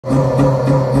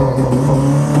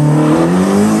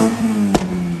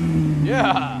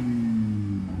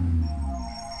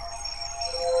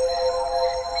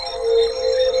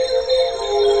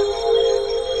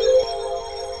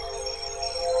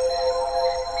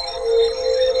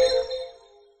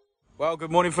Well, good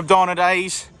morning from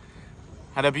Dynodaze.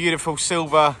 Had a beautiful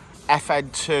silver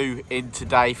FN2 in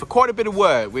today for quite a bit of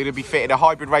work. We're going to be fitting a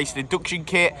hybrid racing induction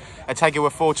kit, a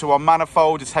Tegiwa 4-to-1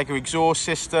 manifold, a Tegiwa exhaust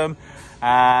system,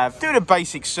 doing a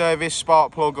basic service,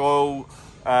 spark plug oil,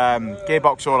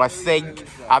 gearbox oil I think,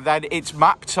 and then it's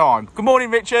map time. Good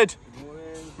morning, Richard. Good morning.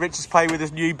 Richard's playing with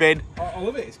his new bin. I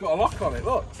love it, it's got a lock on it,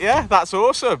 look. Yeah, that's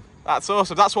awesome. That's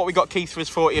awesome. That's what we got Keith for his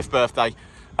 40th birthday,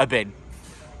 a bin.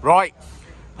 Right.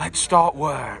 Let's start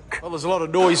work. Well, there's a lot of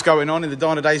noise going on in the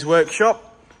Dynodaze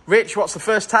workshop. Rich, what's the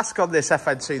first task on this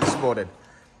FN2 this morning?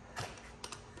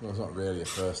 Well, it's not really a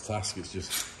first task, it's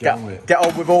just get on with it. Get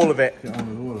on with all of it. Get on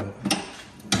with all of it.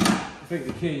 I think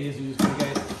the key is you're just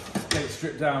going to get it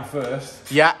stripped down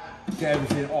first. Yeah. Get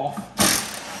everything off.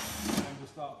 And then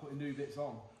just start putting new bits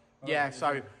on. Yeah,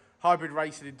 so hybrid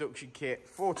racing induction kit,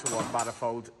 4-to-1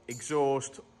 manifold,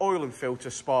 exhaust, oil and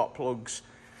filter, spark plugs.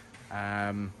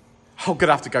 I'm going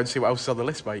to have to go and see what else is on the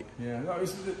list, mate. Yeah, no, the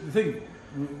thing,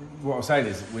 what I'm saying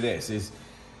is, with this is,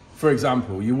 for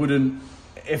example, you wouldn't,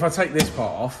 if I take this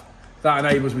part off, that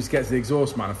enables me to get to the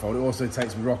exhaust manifold. It also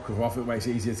takes my rocker off, it makes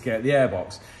it easier to get at the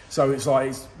airbox. So it's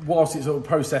like, whilst it's a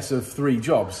process of 3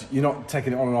 jobs, you're not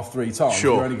taking it on and off 3 times.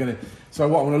 Sure. You're only going to, so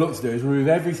what I'm going to look to do is remove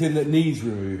everything that needs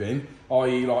removing,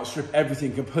 i.e. like strip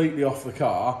everything completely off the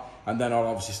car, and then I'll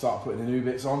obviously start putting the new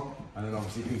bits on, and then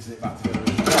obviously piecing it back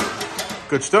together.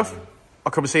 Good stuff.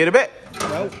 I'll come and see you in a bit.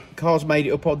 Well, car's made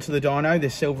it up onto the dyno,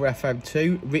 this silver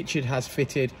FM2. Richard has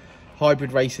fitted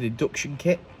hybrid racing induction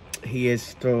kit. He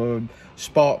has done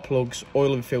spark plugs,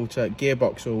 oil and filter,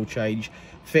 gearbox oil change,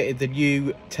 fitted the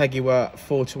new Tegiwa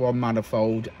 4-to-1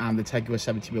 manifold and the Tegiwa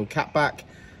 70mm catback.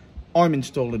 I'm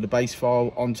installing the base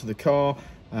file onto the car.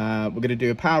 We're going to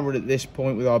do a power run at this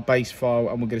point with our base file,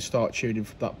 and we're going to start tuning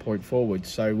from that point forward.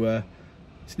 So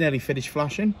it's nearly finished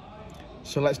flashing.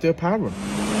 So let's do a power run.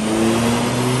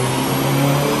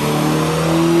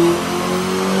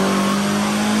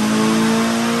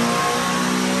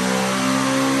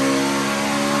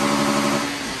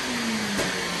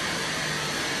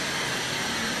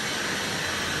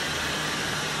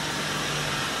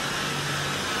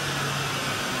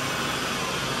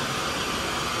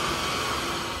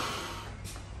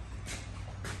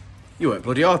 You work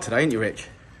bloody hard today, ain't you, Rich?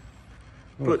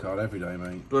 Work hard every day,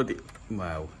 mate. Bloody,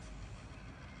 well,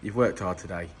 you've worked hard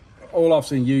today. All I've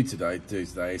seen you do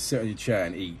today is sit on your chair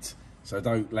and eat. So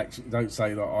don't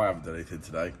say that I haven't done anything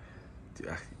today.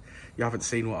 You haven't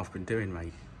seen what I've been doing,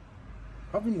 mate.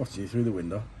 I've been watching you through the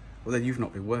window. Well, then you've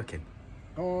not been working.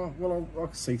 Oh, well, I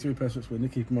can see through a person's window,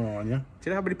 keeping my eye on you. Do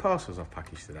you know how many parcels I've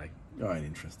packaged today? I ain't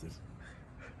interested.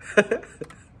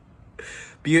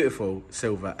 Beautiful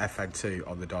silver FN2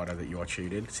 on the dyno that you are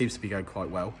tuning. Seems to be going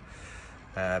quite well.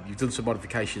 You've done some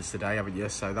modifications today, haven't you?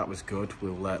 So that was good.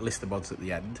 We'll list the mods at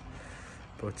the end.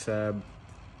 But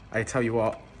I tell you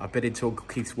what, I've been into Uncle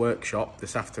Keith's workshop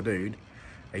this afternoon.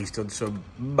 He's done some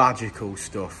magical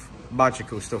stuff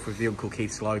with the Uncle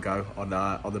Keith's logo on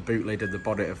the boot lid and the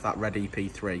bonnet of that red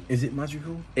EP3. Is it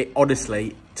magical? It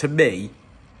honestly, to me,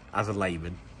 as a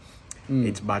layman,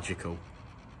 it's magical.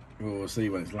 Well, we'll see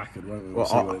when it's lacquered, won't we? We'll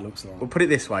see what it looks like. We'll put it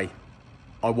this way,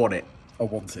 I want it. I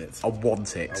want it. I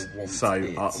want it. I want so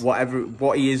it.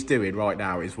 What he is doing right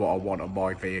now is what I want on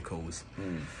my vehicles.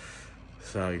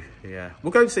 So yeah, we'll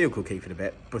go and see Uncle Keith in a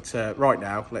bit. But right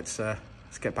now, let's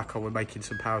get back on with making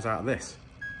some powers out of this.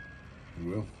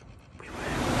 We will.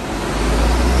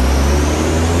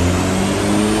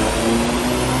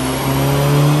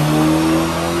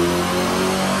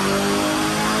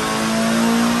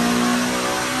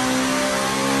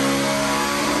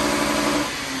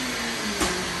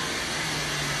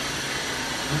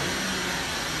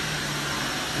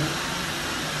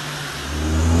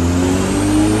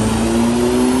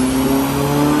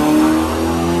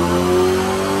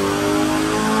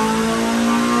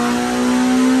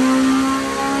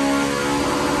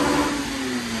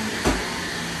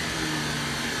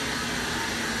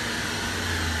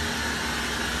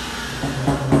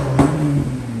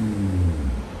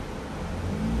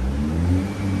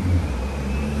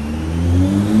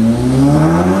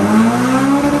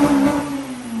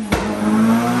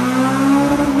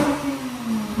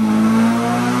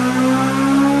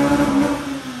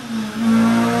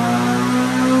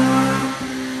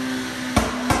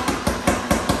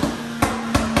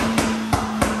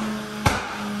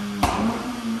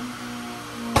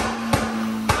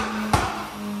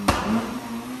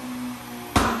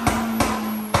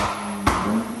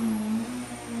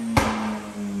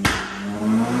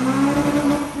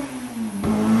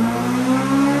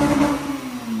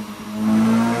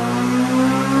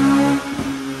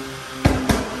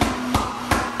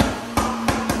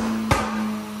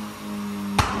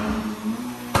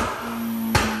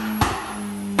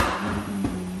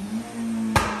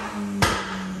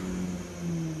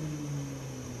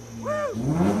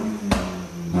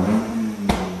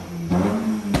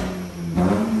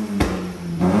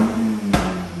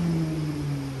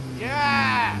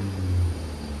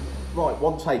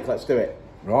 take. Let's do it.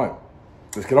 Right.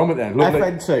 Let's get on with it then. Lovely.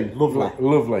 FN2, lovely.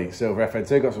 Lovely silver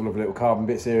FN2. Got some lovely little carbon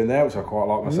bits here and there, which I quite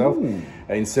like myself.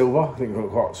 In silver, I think they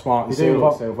look quite smart in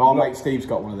silver. Our mate Steve's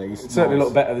got one of these. It certainly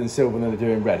look better than silver than they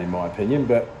do in red, in my opinion.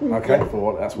 But okay, for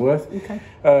what that's worth.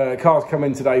 Okay. Cars come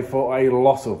in today for a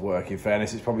lot of work. In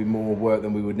fairness, it's probably more work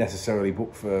than we would necessarily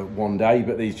book for one day.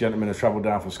 But these gentlemen have travelled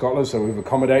down from Scotland, so we've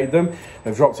accommodated them.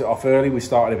 They've dropped it off early. We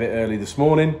started a bit early this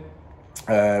morning.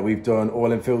 We've done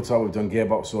oil and filter, we've done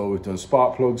gearbox oil, we've done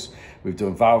spark plugs, we've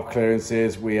done valve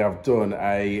clearances, we have done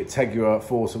a Tegiwa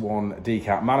 4:1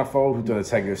 decat manifold, we've done a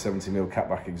Tegiwa 70mm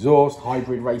catback exhaust.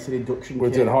 Hybrid Racing Induction kit.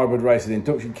 We've done hybrid racing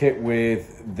induction kit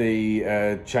with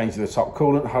the change of the top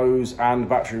coolant hose and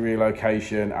battery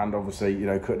relocation, and obviously, you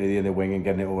know, cutting the inner wing and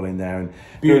getting it all in there and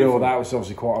doing all that, which is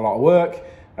obviously quite a lot of work.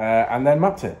 And then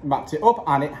mapped it up,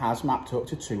 and it has mapped up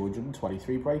to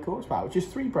 223 brake horsepower, which is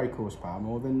 3 brake horsepower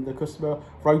more than the customer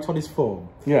wrote on his form.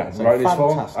 Yeah, so wrote his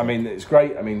form. I mean, it's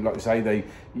great. I mean, like you say,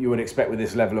 you would expect with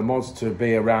this level of mods to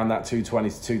be around that 220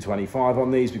 to 225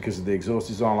 on these because of the exhaust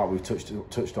design, like we've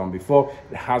touched on before.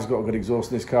 It has got a good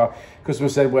exhaust in this car. Customer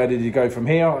said, "Where did you go from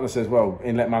here?" And I says, "Well,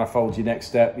 inlet manifold's your next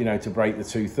step. You know, to break the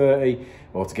 230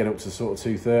 or to get up to sort of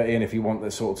 230, and if you want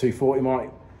the sort of 240, might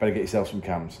better get yourself some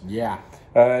cams." Yeah.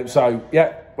 So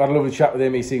yeah, we had a lovely chat with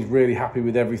him. He seems really happy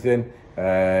with everything. You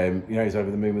know, he's over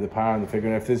the moon with the power and the figure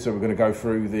and everything. So we're going to go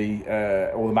through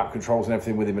the all the map controls and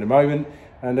everything with him in a moment,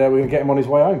 and we're going to get him on his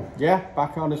way home. Yeah,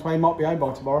 back on his way. He might be home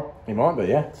by tomorrow. He might be,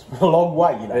 yeah. It's a long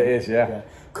way, you know. It is, yeah.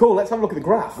 Cool. Let's have a look at the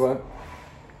graph. Go on.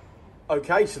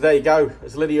 Okay, so there you go.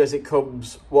 As linear as it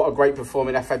comes. What a great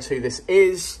performing FN2 this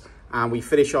is. And we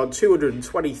finish on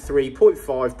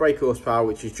 223.5 brake horsepower,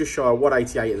 which is just shy of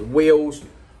 188 at the wheels.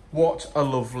 What a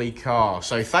lovely car.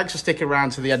 So thanks for sticking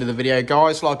around to the end of the video,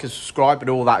 guys. Like and subscribe and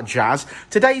all that jazz.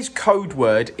 Today's code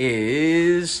word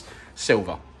is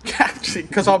silver.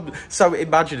 Because I'm so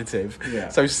imaginative. Yeah.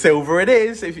 So silver it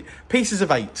is. Pieces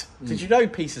of 8. Did you know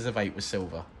pieces of 8 was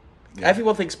silver? Yeah.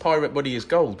 Everyone thinks pirate money is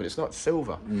gold, but it's not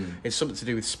silver. It's something to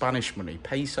do with Spanish money,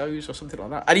 pesos or something like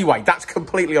that. Anyway, that's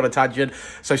completely on a tangent.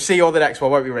 So see you on the next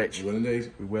one, won't we, Rich? We will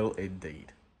indeed. We will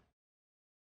indeed.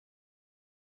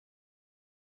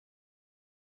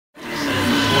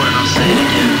 I'll say it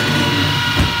again.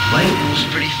 Life was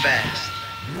pretty fast.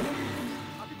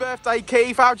 Happy birthday,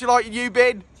 Keith. How'd you like your new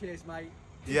bin? Cheers, mate.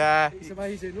 Yeah. It's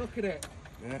amazing. Look at it.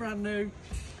 Yeah. Brand new.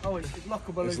 Oh, it's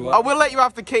lockable as well. I will let you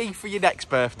have the key for your next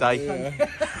birthday. Yeah.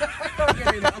 I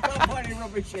can't find any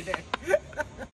rubbish in it.